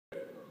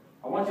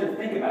I want you to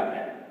think about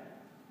that.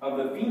 Of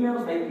the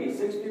females making a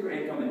six-figure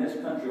income in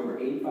this country, over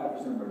 85%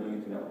 of them are doing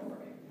it through network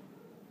marketing.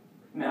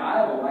 Now, I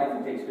have a wife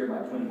that takes care of my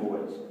twin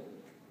boys.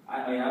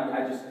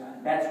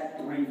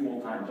 That's 3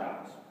 full-time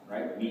jobs,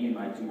 right? Me and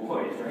my 2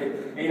 boys, right?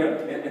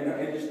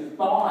 And just the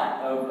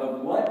thought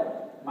of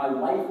what my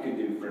wife could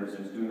do, for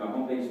instance, doing a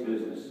home-based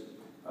business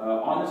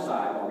on the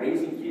side while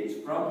raising kids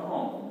from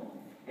home.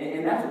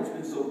 And that's what's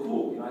been so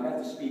cool. I got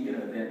to speak at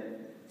an event.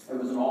 It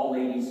was an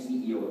all-ladies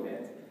CEO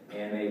event.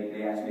 And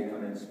they asked me to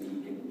come in and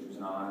speak, which was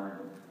an honor.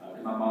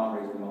 Because my mom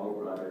raised my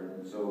older brother.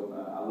 And so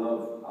I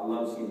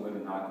love seeing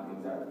women knocking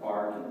things out of the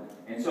park.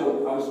 And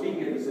so I was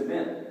speaking at this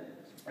event.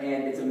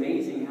 And it's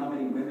amazing how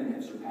many women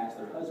have surpassed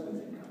their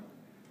husband's income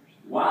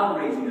while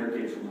raising their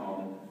kids from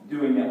home,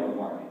 doing network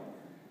marketing.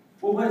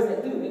 Well, what does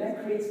that do?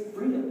 That creates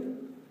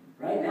freedom,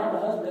 right? Now the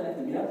husband doesn't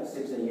have to get up at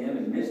 6 a.m.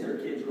 and miss their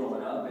kids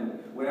growing up and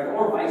whatever,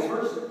 or vice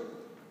versa,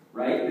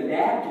 right? The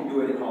dad can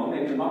do it at home.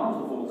 Maybe the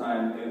mom's the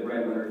full-time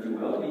breadwinner, if you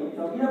will. I mean,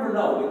 you never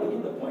know, but you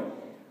get the point.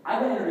 I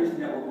got introduced to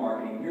network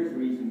marketing, and here's the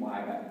reason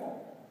why I got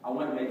involved. I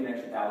wanted to make an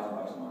extra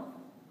 $1,000 a month.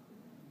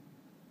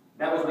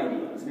 That was my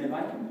deal. I said, if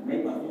I can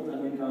make my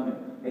full-time income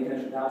and make an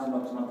extra $1,000 a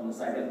month on the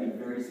side, that'd be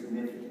very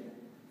significant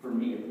for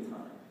me at the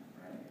time,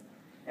 right?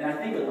 And I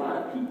think a lot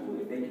of people,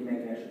 if they can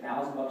make an extra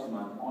 $1,000 a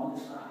month on the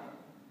side,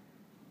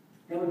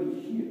 that would be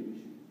huge.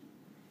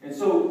 And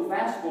so,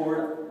 fast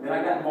forward, then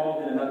I got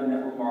involved in another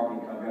network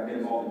marketing company. I've been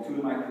involved in 2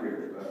 in my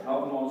career, a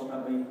health and wellness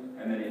company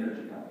and then an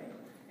energy company.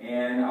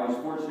 And I was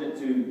fortunate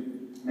to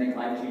make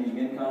life-changing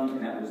income,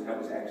 and that was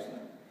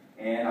excellent.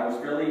 And I was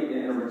fairly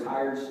in a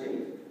retired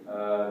state,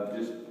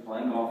 just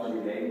playing golf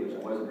every day, which I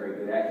wasn't very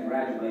good at.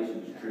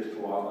 Congratulations, Trish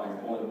Chihuahua, on your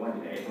hole in one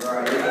today. Where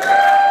are you?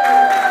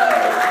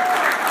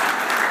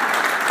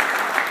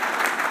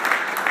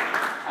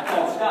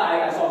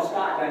 I saw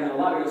Scott down in the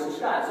lobby. I said,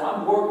 Scott, so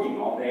I'm working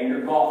all day and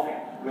you're golfing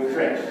with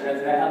Trish.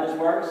 Is that how this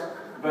works?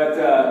 But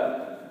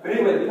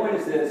anyway, the point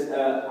is this.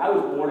 I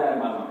was bored out of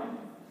my mind.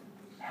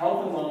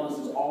 Health and wellness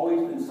has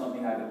always been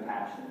something I've been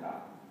passionate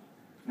about.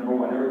 Number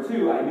one. Number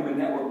two, I knew in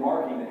network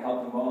marketing that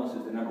health and wellness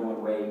is the number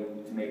one way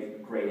to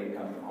make great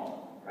income from home,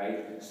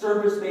 right?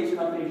 Service-based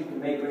companies, you can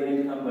make great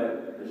income,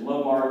 but there's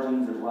low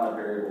margins, there's a lot of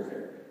variables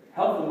there.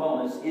 Health and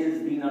wellness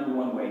is the number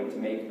one way to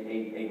make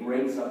a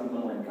great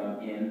supplemental income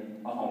in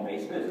a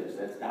home-based business.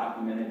 That's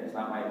documented, that's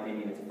not my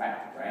opinion, it's a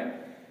fact, right?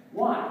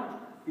 Why?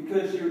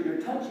 Because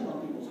you're touching on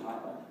people's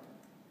hot button.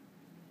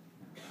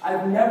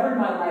 I've never in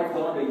my life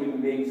gone to a human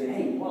being and said,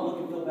 hey, you want to look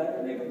and feel better?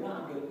 And they go, no,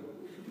 I'm good.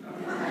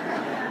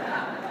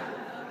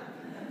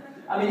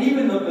 I mean,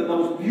 even the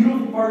most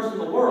beautiful person in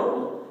the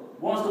world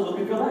wants to look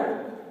and feel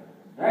better.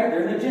 Right?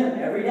 They're in the gym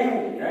every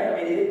day. Right?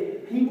 I mean,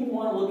 people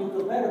want to look and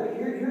feel better. But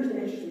here's the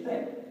interesting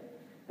thing.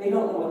 They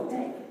don't know what to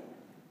take.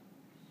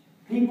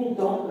 People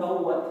don't know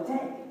what to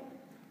take.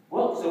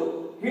 Well,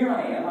 so here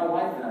I am, my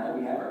wife and I,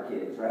 we have our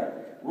kids, right?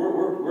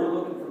 We're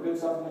looking for good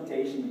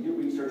supplementation. We do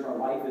research. My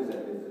wife is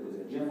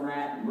a gym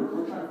rat, and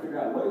we're trying to figure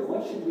out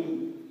what should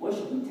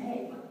we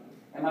take.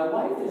 And my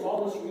wife does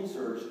all this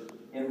research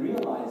and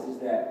realizes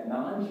that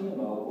non-GMO,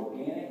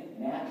 organic,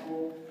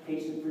 natural,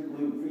 pasty-free,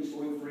 gluten-free,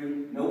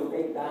 soy-free, no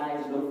fake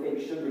dyes, no fake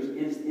sugars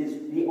is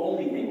the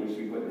only thing we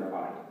should be putting in our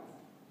body.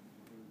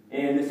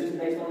 And this isn't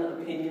based on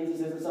opinions.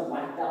 This isn't some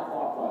whacked-out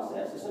thought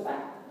process. It's a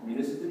fact. I mean,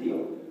 this is the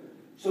deal.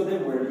 So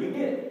then where do you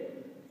get it?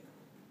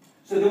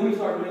 So then we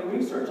start doing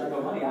research. I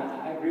go, honey,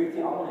 I agree with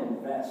you. I want to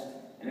invest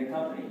in a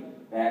company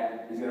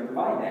that is going to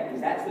provide that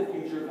because that's the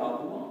future of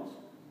health and wellness.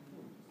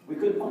 We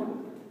couldn't find it.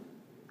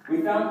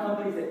 We found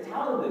companies that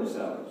touted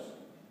themselves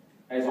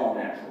as all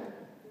natural.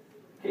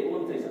 Okay,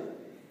 well, let me tell you something.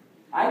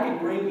 I could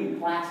bring you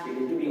plastic.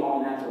 It could be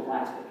all natural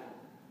plastic.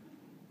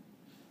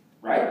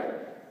 Right?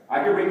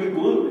 I could bring you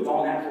glue. It's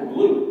all natural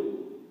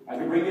glue. I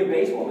could bring you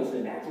baseball. This is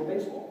a natural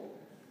baseball.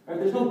 Right?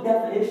 There's no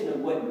definition of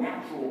what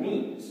natural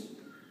means.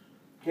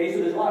 Okay, so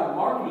there's a lot of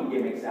marketing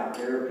gimmicks out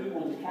there of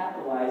people just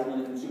capitalizing on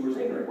the consumer's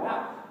ignorance.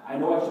 Wow, I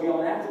know I should be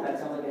all natural. That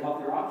sounds like a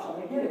healthier option. I'm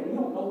going to get it. We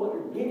don't know what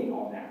you're getting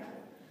all natural.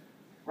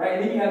 Right?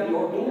 And then you have the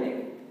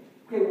organic.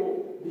 Okay,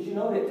 well, did you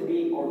know that to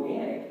be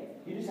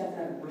organic, you just have to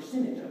have a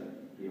percentage of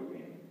it be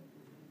organic?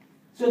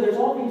 So there's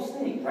all these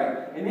things,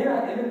 right? And then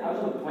I was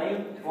on a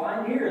plane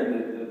flying here, and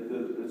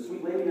the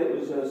sweet lady that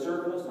was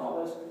serving us and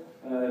all this,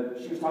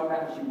 she was talking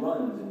about how she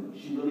runs, and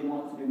she really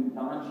wants to do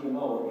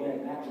non-GMO,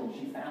 organic, natural, and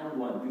she found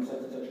one through such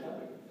and such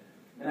company.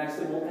 And I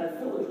said, well, what kind of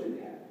fillers do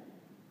they have?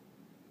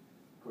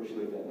 Of course, she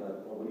looked at me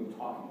like, well, what are you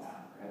talking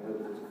about? Right?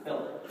 What's a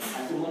filler?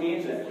 I said, well, let me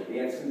answer that for you.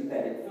 They have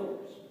synthetic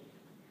fillers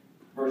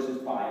versus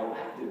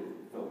bioactive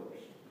fillers.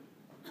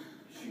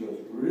 She goes,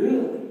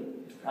 really?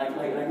 Like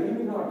you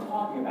even know what I'm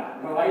talking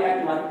about. Why are you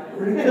acting like,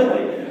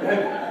 really?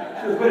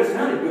 She goes, but it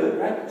sounded good,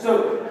 right?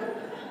 So,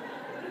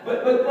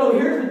 but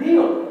here's the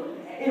deal.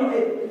 You know,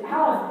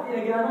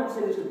 and again, I don't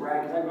say this to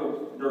brag because I grew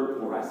up dirt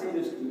poor. I say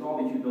this with all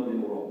the humility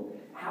in the world.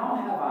 How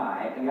have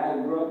I, a guy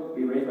who grew up,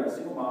 be raised by a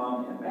single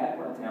mom in a bad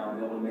part of town,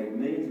 been able to make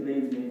millions and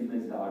millions and millions and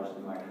millions of dollars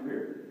in my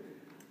career?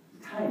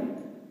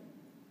 Timing.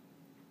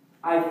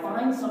 I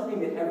find something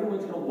that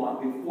everyone's going to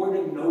want before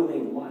they know they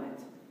want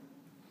it.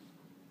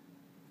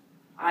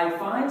 I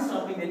find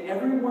something that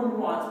everyone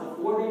wants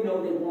before they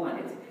know they want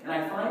it. And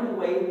I find a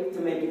way to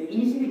make it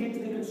easy to get to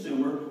the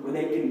consumer where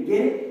they can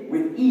get it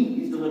with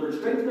ease, delivered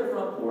straight to their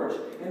front porch,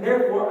 and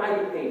therefore I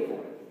get paid for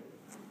it.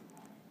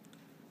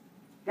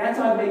 That's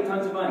how I make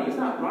tons of money. It's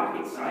not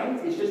rocket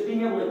science. It's just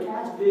being able to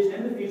cast vision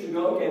in the future and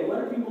go, okay, what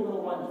are people going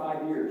to want in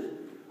 5 years?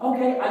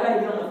 Okay, I got to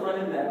get on the front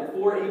end of that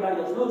before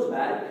anybody else knows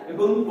about it, and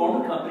boom,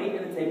 form a company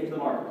and then take it to the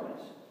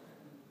marketplace.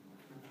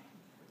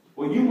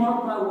 Well, you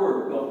mark my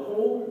word, the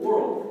whole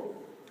world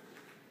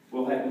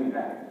will have me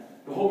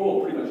back. The whole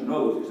world pretty much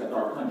knows except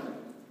our country.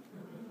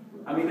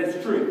 I mean,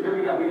 that's true. Here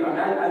we go.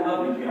 I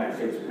love the United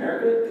States of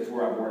America. It's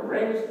where I'm born and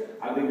raised.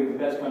 I think we're the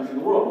best country in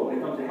the world. But when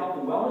it comes to health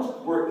and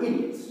wellness, we're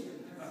idiots.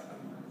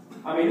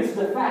 I mean, this is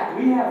a fact.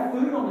 We have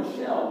food on the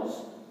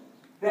shelves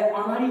that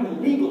are not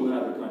even legal in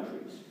other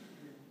countries.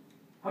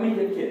 How many of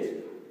you have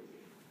kids?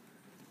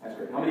 That's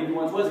great. How many of you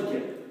once was a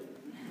kid?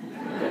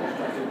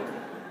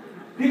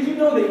 Did you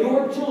know that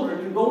your children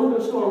can go into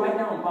a store right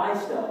now and buy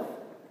stuff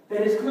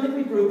that is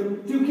clinically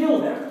proven to kill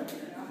them?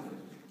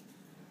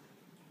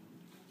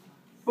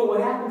 But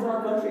what happens in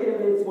our country,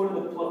 and it's one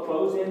of the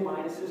pros and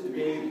minuses to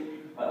being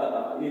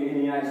in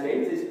the United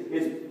States,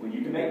 is when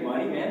you can make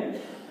money, man,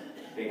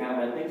 they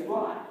kind of let things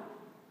fly.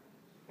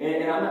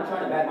 And I'm not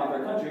trying to badmouth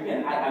our country.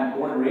 Again, I'm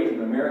born and raised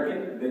an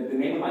American. The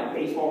name of my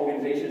baseball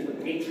organization is the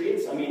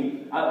Patriots. I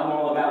mean, I'm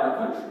all about our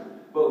country.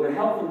 But with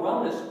health and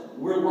wellness,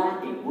 we're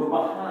lacking. We're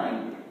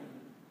behind.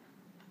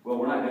 Well,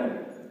 we're not going to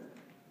be.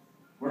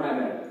 We're not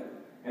going to be.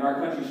 And our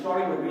country's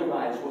starting to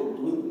realize what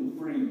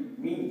gluten-free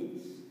means.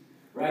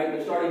 Right?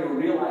 They're starting to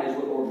realize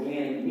what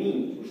organic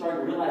means. We're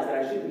starting to realize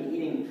that I shouldn't be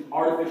eating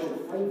artificial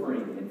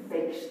flavoring and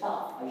fake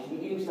stuff. I should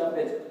be eating stuff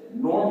that's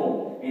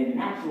normal and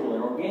natural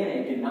and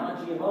organic and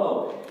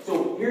non-GMO.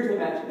 So here's the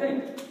magic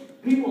thing.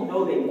 People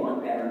know they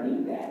want that or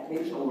need that. They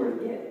just know where to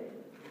get it.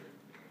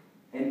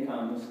 In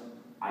comes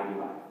ID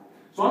Life.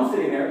 So I'm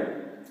sitting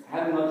there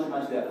having lunch with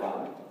my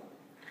stepfather.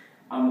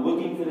 I'm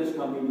looking for this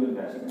company to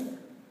invest in.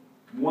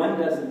 One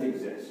doesn't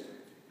exist.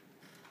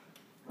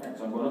 Right?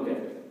 So I'm going,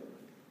 okay.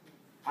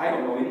 I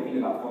don't know anything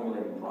about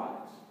formulating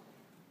products.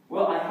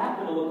 Well, I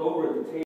happen to look over at the table.